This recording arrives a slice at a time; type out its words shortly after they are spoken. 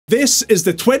This is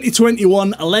the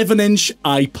 2021 11-inch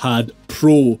iPad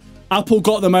Pro. Apple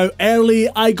got them out early,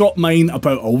 I got mine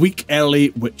about a week early,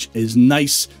 which is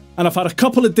nice. And I've had a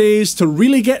couple of days to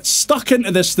really get stuck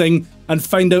into this thing and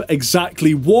find out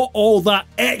exactly what all that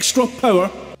extra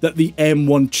power that the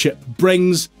M1 chip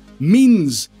brings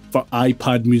means for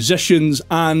iPad musicians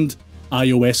and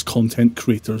iOS content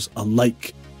creators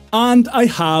alike. And I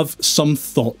have some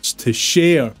thoughts to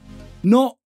share.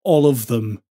 Not all of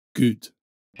them good.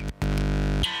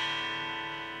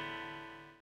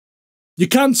 You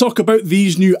can't talk about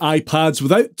these new iPads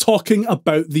without talking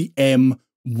about the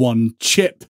M1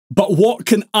 chip. But what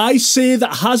can I say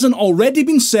that hasn't already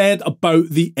been said about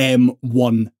the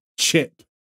M1 chip?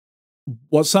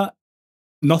 What's that?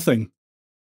 Nothing.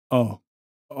 Oh,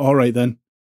 alright then.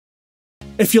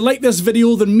 If you like this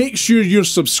video, then make sure you're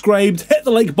subscribed, hit the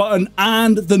like button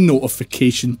and the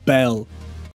notification bell.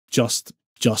 Just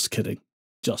kidding.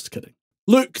 Just kidding.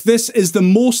 Look, this is the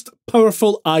most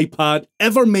powerful iPad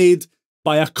ever made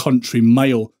by a country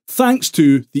mile, thanks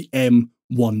to the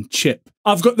M1 chip.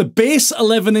 I've got the base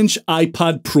 11-inch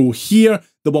iPad Pro here,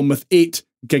 the one with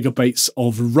 8GB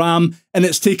of RAM, and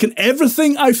it's taken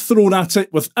everything I've thrown at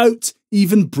it without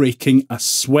even breaking a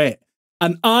sweat.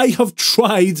 And I have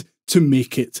tried to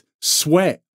make it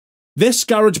sweat. This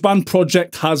GarageBand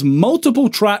project has multiple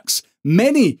tracks,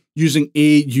 many using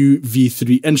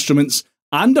AUV3 instruments,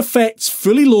 and effects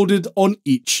fully loaded on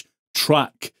each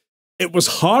track. It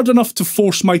was hard enough to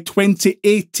force my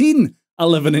 2018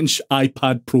 11-inch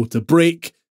iPad Pro to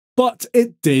break, but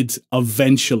it did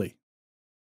eventually.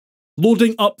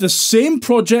 Loading up the same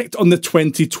project on the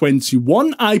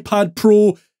 2021 iPad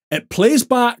Pro, it plays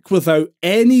back without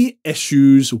any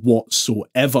issues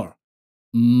whatsoever.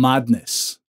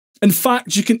 Madness. In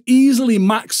fact, you can easily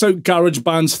max out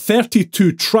GarageBand's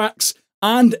 32 tracks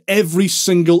and every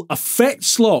single effect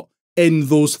slot in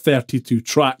those 32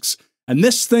 tracks, and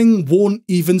this thing won't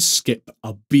even skip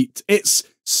a beat. It's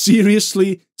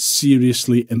seriously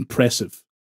impressive.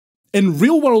 In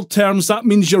real-world terms, that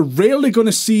means you're rarely going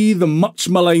to see the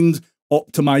much-maligned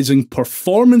optimizing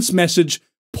performance message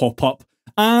pop up,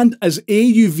 and as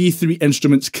AUV3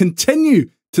 instruments continue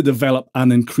to develop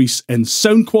and increase in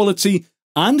sound quality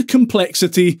and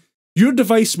complexity, your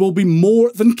device will be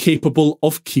more than capable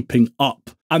of keeping up.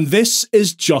 And this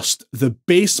is just the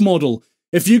base model.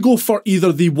 If you go for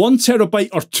either the 1TB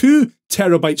or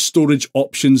 2TB storage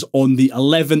options on the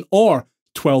 11 or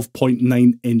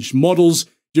 12.9-inch models,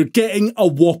 you're getting a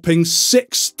whopping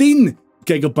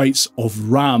 16GB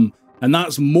of RAM. And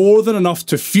that's more than enough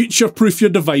to future-proof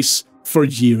your device for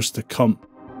years to come.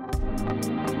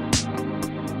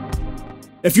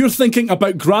 If you're thinking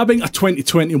about grabbing a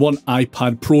 2021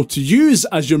 iPad Pro to use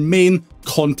as your main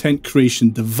content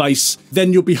creation device,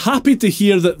 then you'll be happy to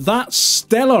hear that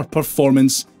stellar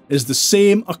performance is the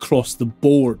same across the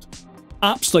board.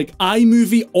 Apps like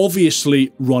iMovie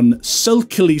obviously run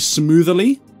silkily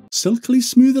smoothly,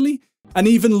 and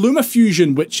even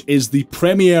LumaFusion, which is the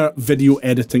premier video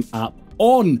editing app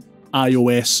on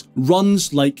iOS,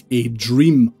 runs like a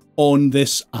dream on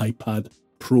this iPad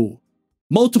Pro.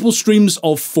 Multiple streams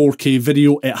of 4K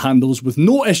video it handles with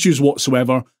no issues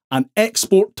whatsoever, and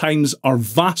export times are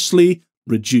vastly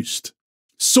reduced.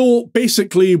 So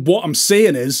basically what I'm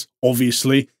saying is,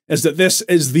 obviously, is that this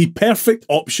is the perfect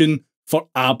option for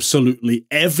absolutely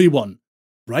everyone,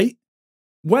 right?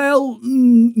 Well,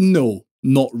 no,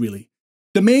 not really.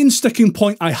 The main sticking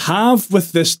point I have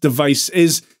with this device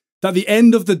is that at the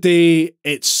end of the day,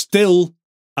 it's still,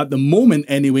 at the moment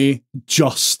anyway,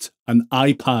 just an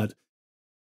iPad.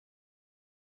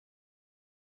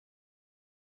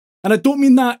 And I don't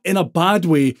mean that in a bad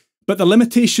way, but the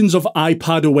limitations of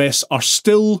iPadOS are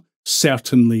still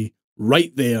certainly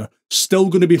right there, still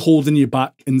going to be holding you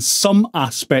back in some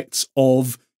aspects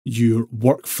of your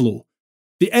workflow.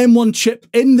 The M1 chip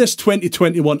in this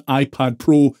 2021 iPad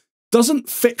Pro doesn't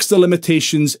fix the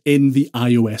limitations in the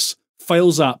iOS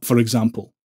Files app, for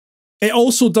example. It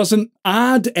also doesn't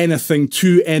add anything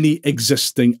to any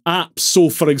existing apps.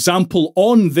 So, for example,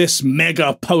 on this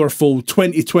mega powerful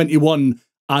 2021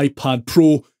 iPad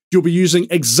Pro, you'll be using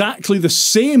exactly the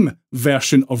same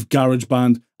version of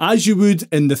GarageBand as you would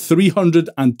in the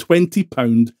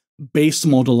 £320 base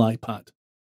model iPad.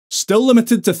 Still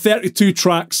limited to 32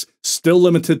 tracks, still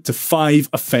limited to 5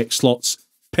 effect slots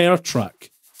per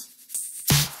track.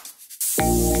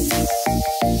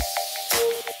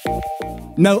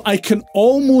 Now, I can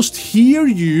almost hear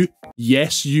you,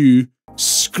 yes you,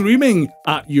 screaming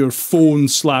at your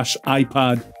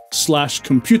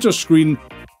phone/iPad/computer screen,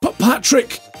 but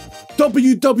Patrick,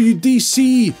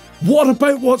 WWDC, what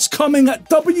about what's coming at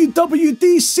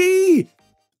WWDC?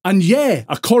 And yeah,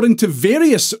 according to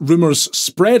various rumours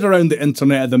spread around the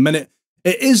internet at the minute,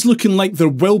 it is looking like there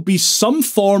will be some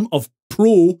form of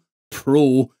Pro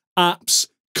apps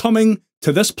coming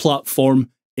to this platform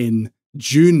in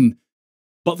June.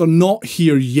 But they're not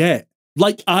here yet.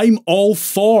 Like, I'm all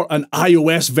for an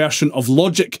iOS version of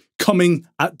Logic coming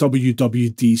at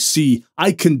WWDC.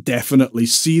 I can definitely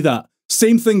see that.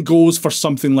 Same thing goes for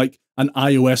something like an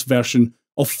iOS version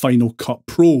of Final Cut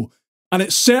Pro. And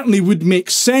it certainly would make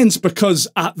sense because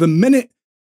at the minute,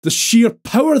 the sheer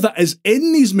power that is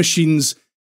in these machines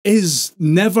is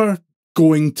never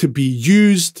going to be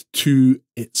used to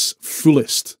its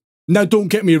fullest. Now, don't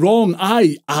get me wrong,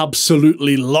 I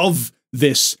absolutely love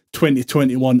this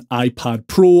 2021 iPad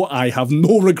Pro. I have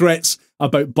no regrets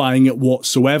about buying it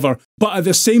whatsoever. But at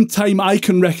the same time, I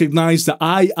can recognise that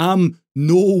I am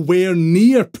nowhere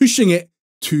near pushing it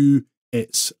to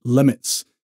its limits.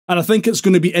 And I think it's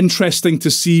going to be interesting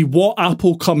to see what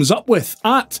Apple comes up with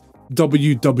at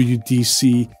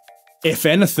WWDC, if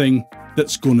anything,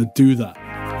 that's going to do that.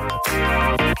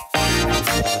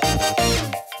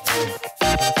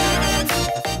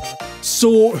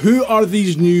 So who are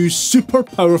these new super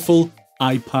powerful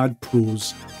iPad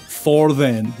Pros for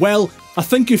then? Well, I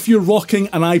think if you're rocking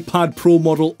an iPad Pro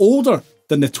model older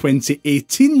than the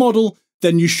 2018 model,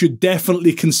 then you should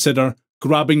definitely consider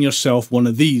grabbing yourself one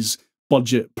of these,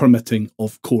 budget permitting,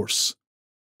 of course.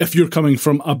 If you're coming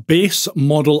from a base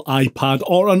model iPad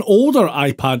or an older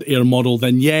iPad Air model,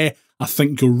 then yeah, I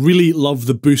think you'll really love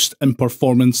the boost in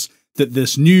performance that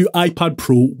this new iPad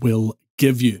Pro will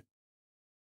give you.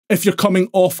 If you're coming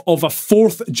off of a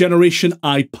 4th generation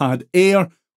iPad Air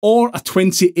or a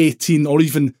 2018 or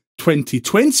even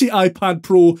 2020 iPad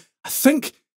Pro, I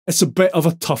think it's a bit of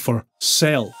a tougher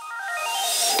sell.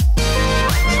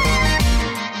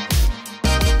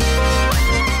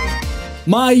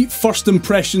 My first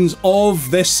impressions of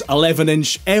this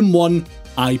 11-inch M1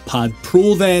 iPad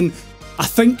Pro then, I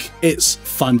think it's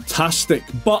fantastic,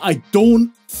 but I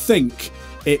don't think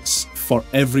it's for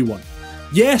everyone.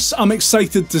 Yes, I'm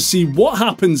excited to see what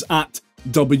happens at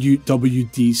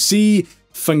WWDC.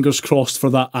 Fingers crossed for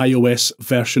that iOS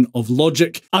version of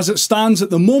Logic. As it stands at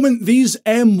the moment, these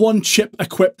M1 chip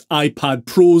equipped iPad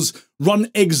Pros run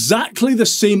exactly the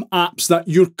same apps that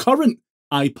your current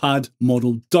iPad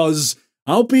model does,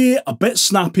 albeit a bit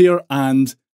snappier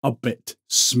and a bit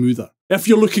smoother. If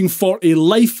you're looking for a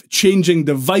life-changing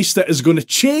device that is going to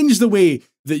change the way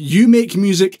that you make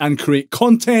music and create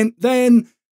content, then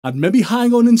I'd maybe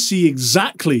hang on and see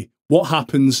exactly what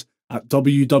happens at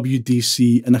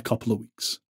WWDC in a couple of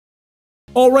weeks.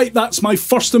 Alright, that's my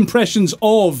first impressions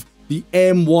of the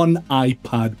M1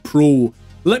 iPad Pro.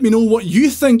 Let me know what you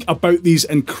think about these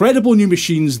incredible new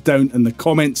machines down in the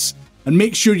comments, and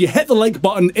make sure you hit the like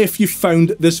button if you found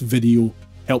this video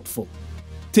helpful.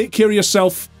 Take care of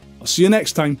yourself. I'll see you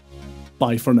next time.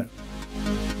 Bye for now.